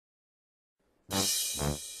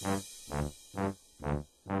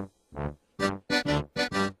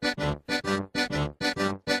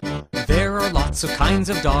lots of kinds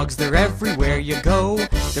of dogs, they're everywhere you go.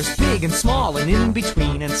 There's big and small and in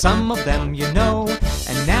between, and some of them you know.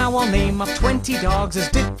 And now I'll name up 20 dogs as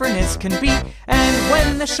different as can be. And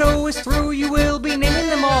when the show is through, you will be naming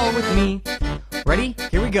them all with me. Ready?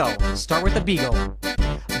 Here we go. Start with the Beagle.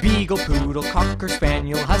 Beagle, Poodle, Cocker,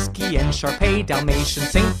 Spaniel, Husky, and Shar-Pei, Dalmatian,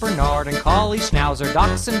 Saint Bernard, and Collie, Schnauzer,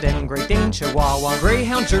 Dachshund, and Great Dane, Chihuahua,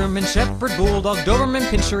 Greyhound, German Shepherd, Bulldog, Doberman,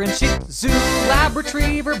 Pinscher, and Shih Tzu, Lab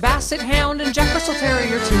Retriever, Basset Hound, and Jack Russell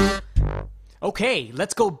Terrier too. Okay,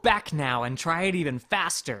 let's go back now and try it even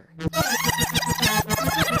faster.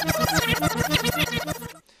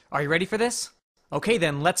 Are you ready for this? Okay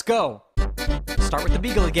then, let's go. Start with the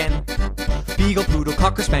Beagle again. Beagle, Poodle,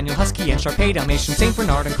 Cocker, Spaniel, Husky, and Shar-Pei, Dalmatian, Saint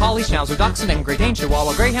Bernard, and Collie, Schnauzer, Dachshund, and Great Dane,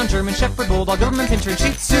 Chihuahua, Greyhound, German Shepherd, Bulldog, Doberman, Pinscher, and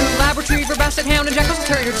Shih Tzu, Lab Retriever, Basset Hound, and Jack Russell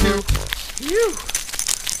Terrier too. Phew.